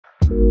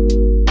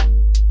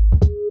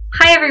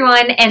Hi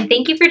everyone, and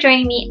thank you for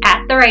joining me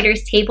at the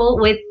writer's table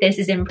with This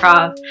is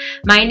Improv.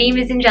 My name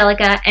is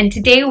Angelica, and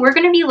today we're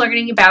going to be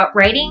learning about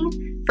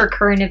writing for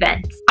current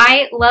events.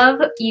 I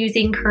love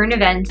using current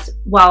events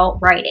while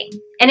writing.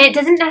 And it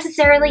doesn't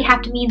necessarily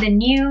have to mean the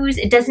news.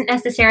 It doesn't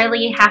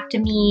necessarily have to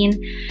mean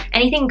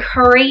anything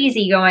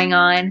crazy going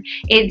on.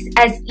 It's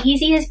as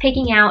easy as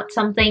picking out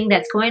something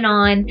that's going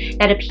on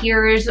that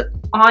appears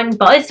on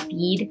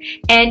BuzzFeed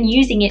and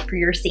using it for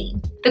your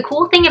scene. The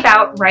cool thing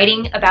about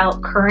writing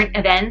about current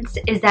events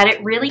is that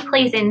it really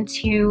plays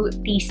into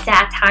the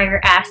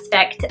satire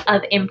aspect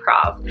of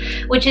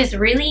improv, which is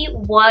really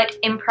what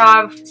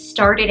improv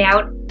started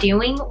out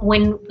doing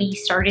when we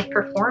started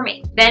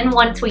performing. Then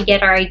once we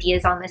get our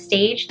ideas on the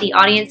stage, the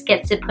audience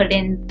gets to put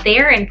in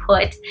their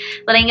input,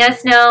 letting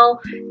us know,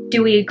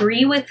 do we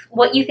agree with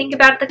what you think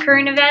about the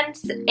current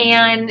events?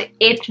 And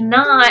if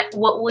not,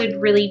 what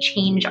would really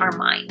change our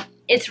mind?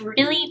 It's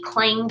really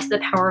playing to the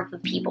power of the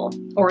people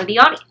or the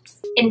audience.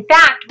 In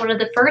fact, one of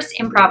the first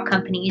improv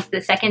companies,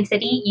 the Second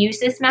City, used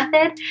this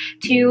method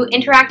to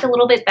interact a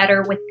little bit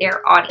better with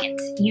their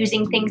audience,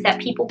 using things that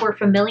people were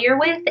familiar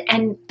with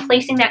and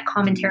placing that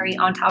commentary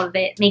on top of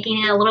it,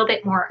 making it a little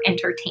bit more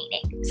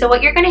entertaining. So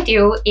what you're going to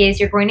do is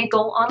you're going to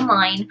go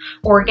online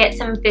or get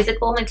some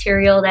physical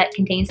material that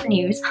contains the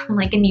news,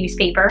 like a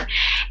newspaper,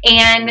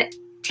 and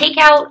take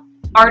out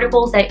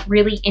articles that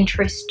really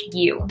interest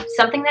you,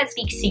 something that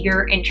speaks to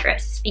your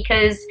interests,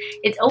 because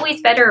it's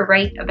always better to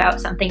write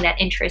about something that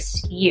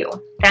interests you.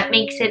 That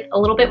makes it a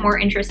little bit more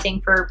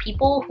interesting for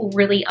people who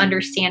really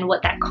understand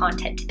what that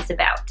content is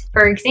about.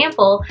 For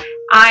example,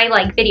 I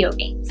like video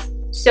games.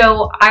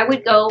 So I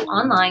would go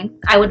online,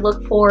 I would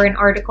look for an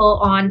article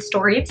on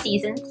Story of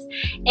Seasons,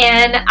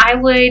 and I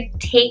would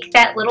take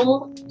that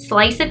little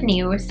slice of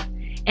news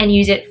and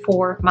use it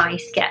for my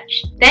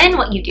sketch. Then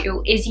what you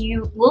do is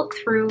you look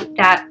through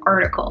that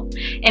article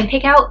and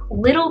pick out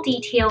little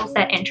details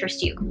that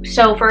interest you.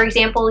 So for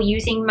example,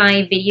 using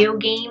my video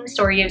game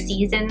Story of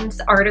Seasons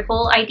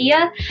article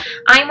idea,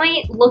 I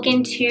might look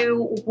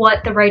into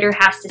what the writer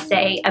has to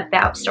say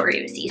about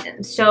Story of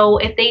Seasons. So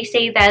if they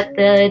say that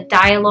the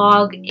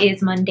dialogue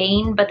is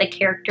mundane but the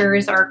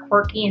characters are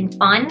quirky and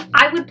fun,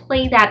 I would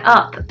play that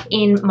up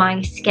in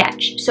my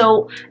sketch.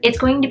 So it's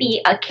going to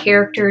be a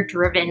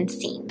character-driven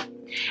scene.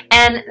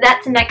 And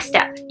that's the next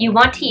step. You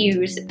want to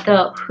use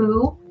the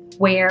who,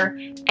 where,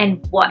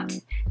 and what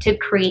to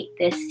create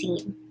this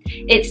scene.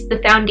 It's the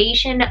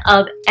foundation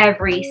of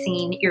every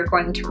scene you're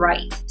going to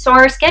write. So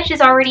our sketch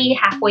is already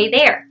halfway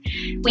there.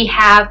 We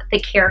have the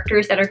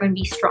characters that are going to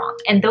be strong,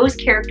 and those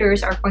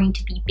characters are going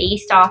to be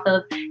based off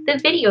of the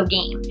video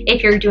game.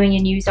 If you're doing a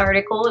news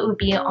article, it would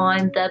be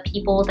on the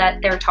people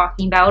that they're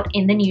talking about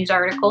in the news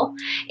article.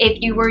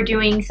 If you were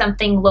doing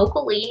something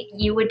locally,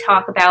 you would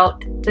talk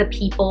about the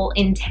people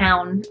in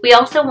town. We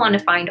also want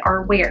to find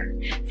our where.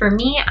 For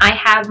me, I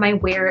have my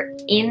where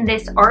in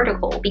this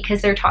article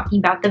because they're talking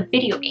about the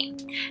video game.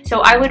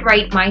 So I would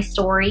write my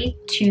story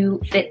to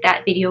fit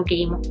that video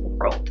game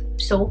world.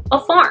 So a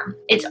farm,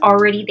 it's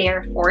already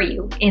there for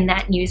you in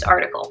that news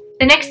article.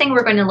 The next thing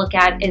we're going to look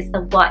at is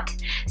the what.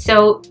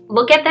 So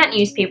look at that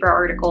newspaper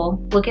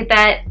article, look at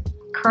that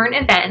current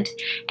event,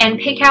 and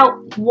pick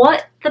out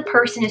what the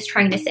person is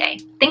trying to say.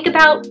 Think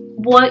about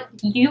what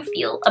you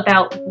feel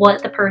about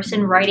what the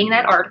person writing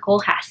that article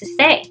has to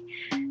say.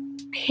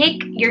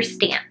 Pick your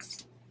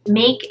stance.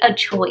 Make a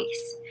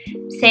choice.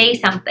 Say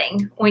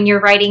something when you're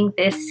writing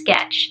this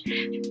sketch.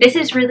 This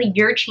is really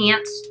your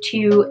chance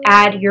to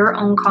add your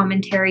own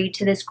commentary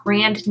to this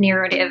grand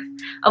narrative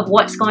of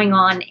what's going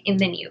on in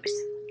the news.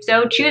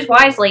 So choose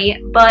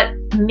wisely, but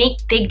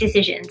make big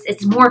decisions.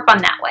 It's more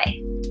fun that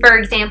way. For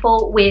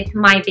example, with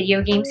my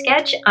video game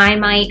sketch, I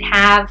might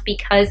have,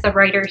 because the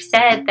writer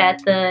said that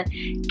the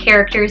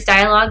character's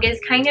dialogue is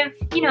kind of,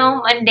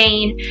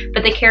 mundane,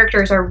 but the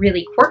characters are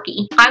really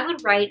quirky, I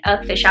would write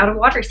a fish out of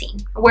water scene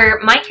where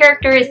my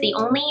character is the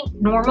only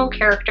normal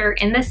character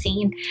in the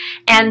scene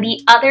and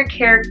the other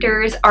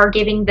characters are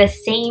giving the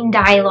same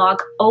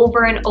dialogue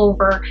over and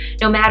over,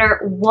 no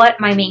matter what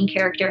my main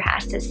character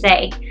has to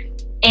say.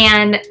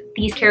 And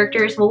these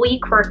characters will be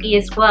quirky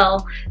as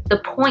well. The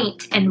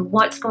point and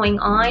what's going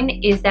on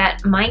is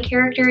that my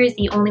character is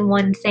the only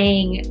one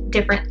saying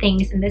different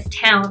things in this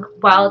town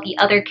while the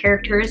other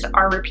characters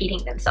are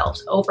repeating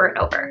themselves over and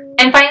over.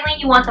 And finally,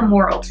 you want the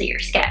moral to your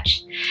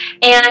sketch.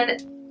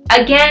 And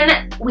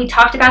again, we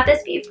talked about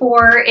this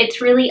before. It's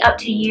really up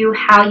to you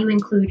how you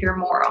include your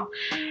moral.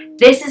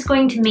 This is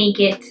going to make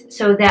it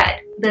so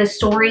that the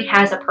story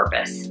has a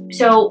purpose.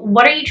 So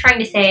what are you trying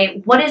to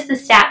say? What is the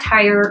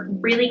satire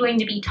really going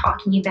to be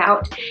talking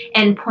about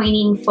and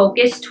pointing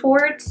focus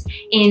towards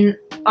in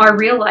our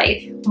real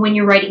life when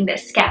you're writing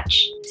this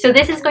sketch? So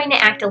this is going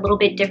to act a little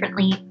bit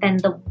differently than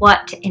the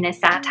what in a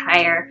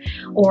satire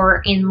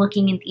or in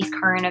looking at these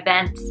current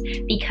events,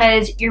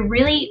 because you're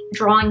really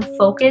drawing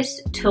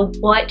focus to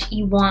what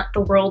you want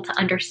the world to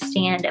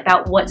understand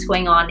about what's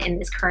going on in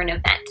this current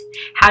event.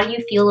 How do you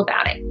feel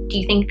about it? Do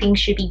you think things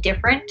should be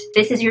different?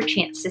 This is your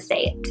chance to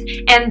say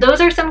it. And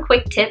those are some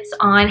quick tips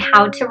on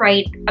how to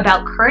write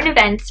about current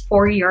events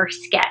for your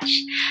sketch.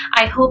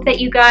 I hope that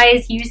you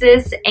guys use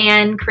this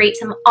and create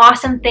some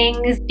awesome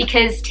things,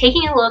 because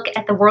taking a look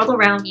at the world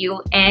around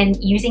you and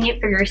using it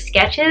for your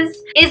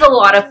sketches is a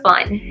lot of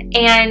fun,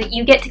 and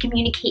you get to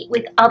communicate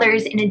with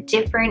others in a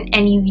different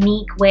and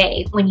unique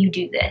way when you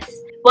do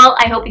this. Well,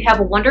 I hope you have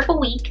a wonderful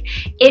week.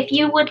 If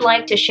you would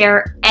like to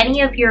share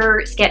any of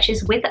your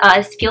sketches with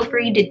us, feel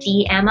free to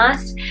DM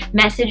us,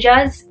 message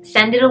us,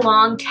 send it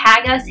along,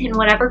 tag us in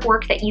whatever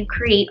work that you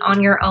create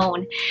on your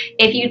own.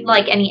 If you'd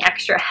like any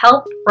extra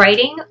help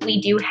writing,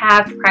 we do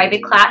have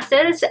private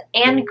classes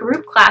and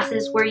group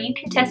classes where you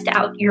can test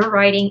out your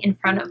writing in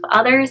front of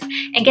others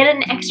and get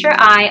an extra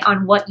eye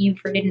on what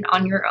you've written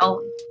on your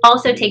own.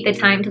 Also, take the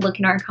time to look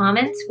in our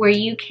comments where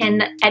you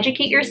can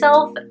educate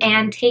yourself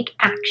and take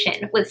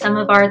action with some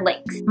of our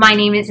links. My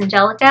name is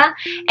Angelica,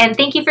 and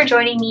thank you for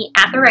joining me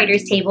at the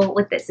writer's table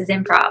with This is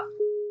Improv.